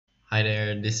Hi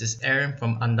there, this is Aaron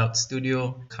from Undoubted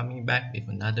Studio coming back with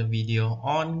another video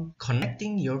on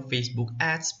connecting your Facebook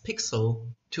ads pixel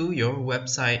to your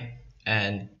website.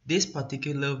 And this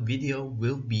particular video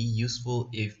will be useful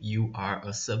if you are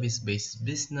a service-based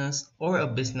business or a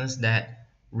business that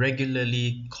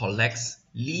regularly collects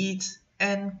leads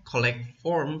and collect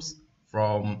forms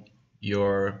from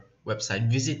your website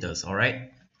visitors.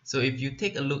 Alright, so if you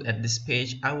take a look at this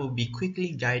page, I will be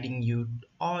quickly guiding you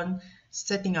on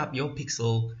setting up your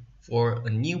pixel for a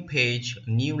new page, a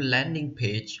new landing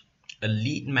page, a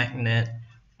lead magnet,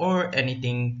 or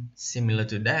anything similar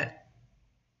to that.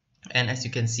 And as you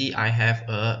can see, I have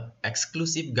a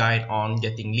exclusive guide on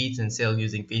getting leads and sales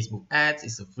using Facebook ads.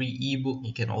 It's a free ebook.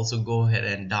 You can also go ahead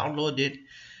and download it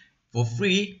for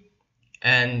free,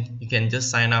 and you can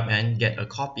just sign up and get a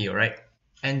copy. Alright,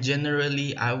 and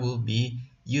generally I will be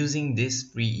using this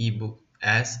free ebook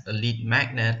as a lead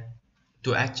magnet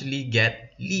to actually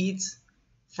get leads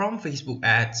from Facebook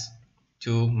ads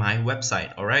to my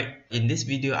website. Alright, in this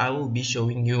video I will be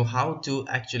showing you how to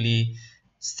actually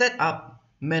set up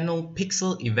manual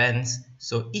pixel events.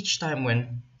 So each time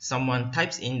when someone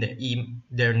types in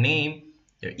their name,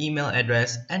 their email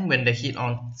address, and when they hit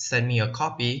on send me a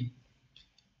copy,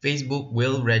 Facebook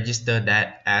will register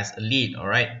that as a lead.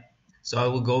 Alright, so I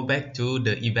will go back to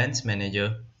the events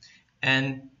manager,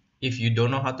 and if you don't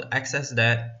know how to access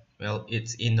that, well,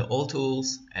 it's in the all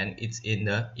tools and it's in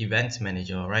the events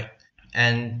manager. Alright,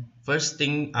 and first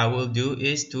thing I will do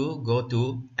is to go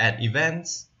to add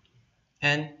events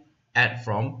and add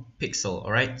from pixel.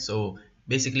 Alright, so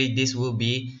basically this will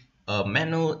be a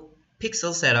manual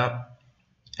pixel setup,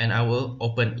 and I will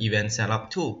open event setup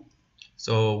tool.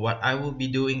 So what I will be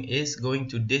doing is going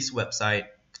to this website.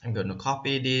 I'm going to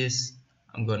copy this,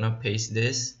 I'm going to paste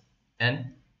this,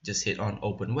 and just hit on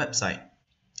open website.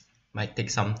 Might take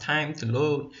some time to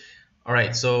load.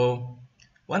 Alright, so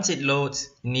once it loads,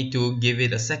 you need to give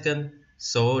it a second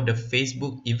so the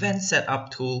Facebook event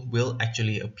setup tool will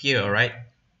actually appear. Alright,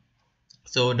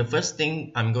 so the first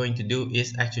thing I'm going to do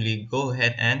is actually go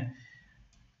ahead and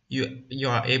you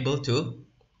are able to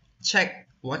check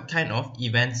what kind of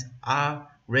events are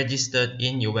registered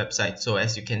in your website. So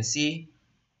as you can see,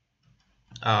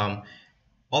 all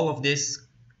of this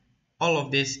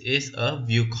is a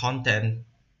view content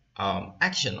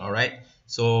action. All right,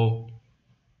 so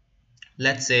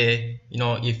let's say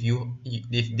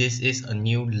if this is a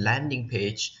new landing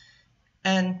page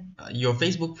and your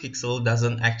Facebook pixel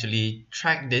doesn't actually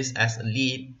track this as a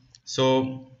lead,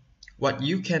 so what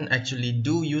you can actually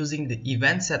do using the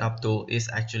event setup tool is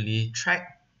actually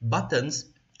track buttons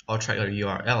or track a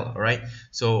URL. Alright,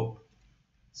 so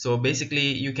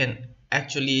basically you can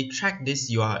actually track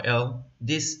this URL,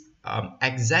 this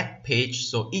exact page.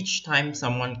 So each time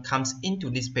someone comes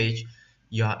into this page,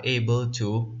 you are able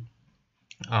to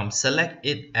select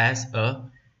it as a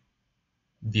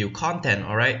view content.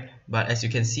 Alright, but as you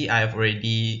can see, I have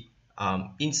already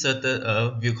inserted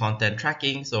a view content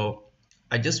tracking. So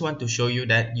I just want to show you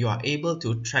that you are able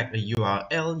to track a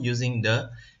URL using the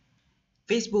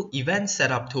Facebook event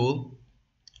setup tool.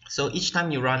 So each time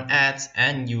you run ads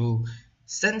and you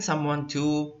send someone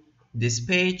to this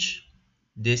page,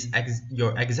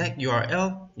 your exact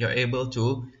URL, you're able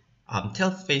to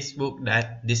tell Facebook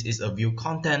that this is a view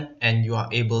content, and you are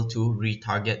able to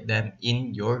retarget them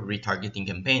in your retargeting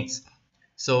campaigns.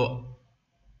 So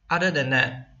other than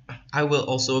that, I will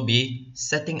also be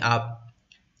setting up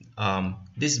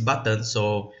this button.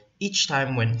 So each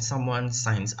time when someone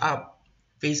signs up,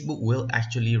 Facebook will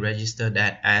actually register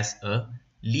that as a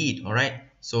lead. Alright,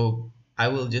 so I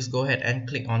will just go ahead and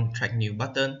click on track new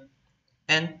button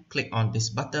and click on this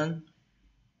button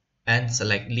and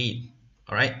select lead.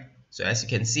 Alright, so as you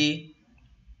can see,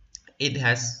 it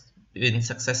has been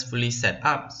successfully set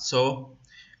up. So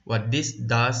what this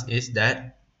does is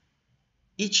that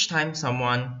each time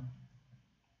someone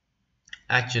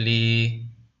actually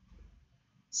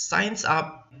signs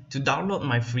up to download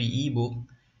my free ebook,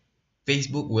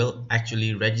 Facebook will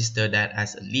actually register that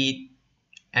as a lead.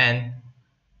 And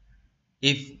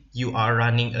if you are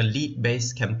running a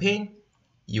lead-based campaign,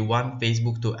 you want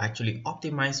Facebook to actually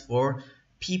optimize for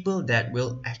people that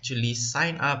will actually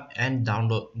sign up and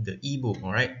download the ebook.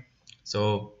 Alright,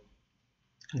 so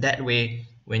that way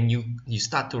when you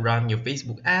start to run your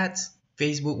Facebook ads,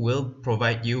 Facebook will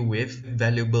provide you with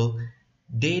valuable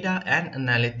data and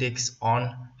analytics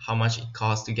on how much it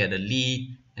costs to get a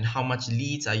lead and how much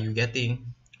leads are you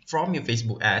getting from your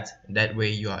Facebook ads. That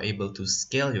way you are able to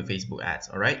scale your Facebook ads.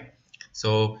 Alright,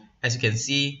 so as you can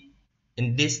see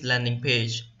in this landing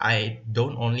page, I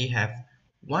don't only have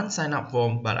one sign up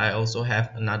form, but I also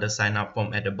have another sign up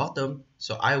form at the bottom.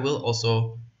 So I will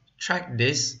also track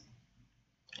this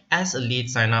as a lead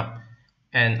sign up,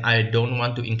 and I don't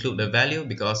want to include the value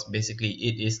because basically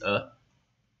it is a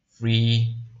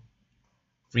free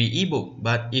ebook.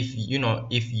 But if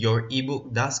if your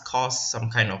ebook does cost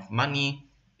some kind of money,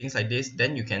 things like this,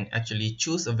 then you can actually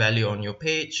choose a value on your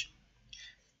page.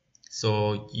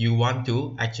 So you want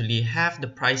to actually have the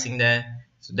pricing there,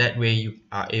 so that way you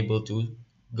are able to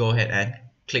go ahead and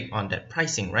click on that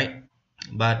pricing, right?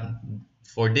 But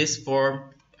for this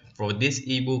form, for this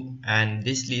ebook and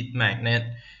this lead magnet,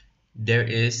 there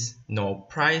is no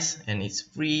price and it's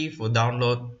free for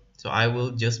download. So I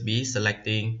will just be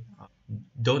selecting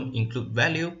don't include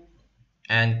value,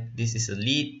 and this is a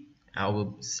lead. I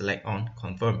will select on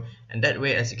confirm, and that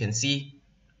way, as you can see,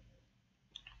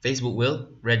 Facebook will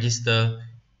register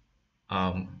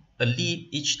a lead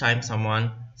each time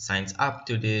someone signs up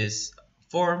to this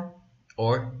form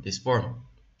or this form.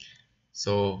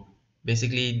 So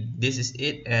basically this is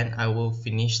it, and I will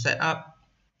finish setup.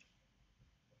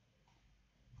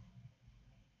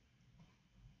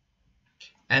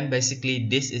 And basically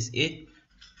this is it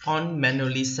on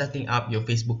manually setting up your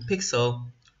Facebook pixel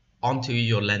onto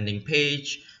your landing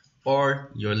page or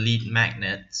your lead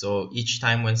magnet. So each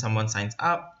time when someone signs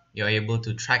up, you're able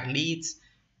to track leads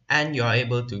and you're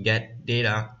able to get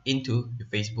data into your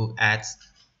Facebook ads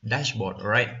dashboard.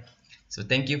 Alright, so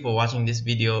thank you for watching this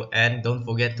video, and don't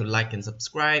forget to like and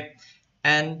subscribe,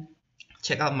 and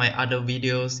check out my other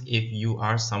videos if you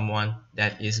are someone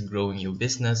that is growing your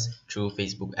business through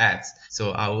Facebook ads.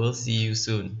 So I will see you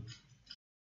soon.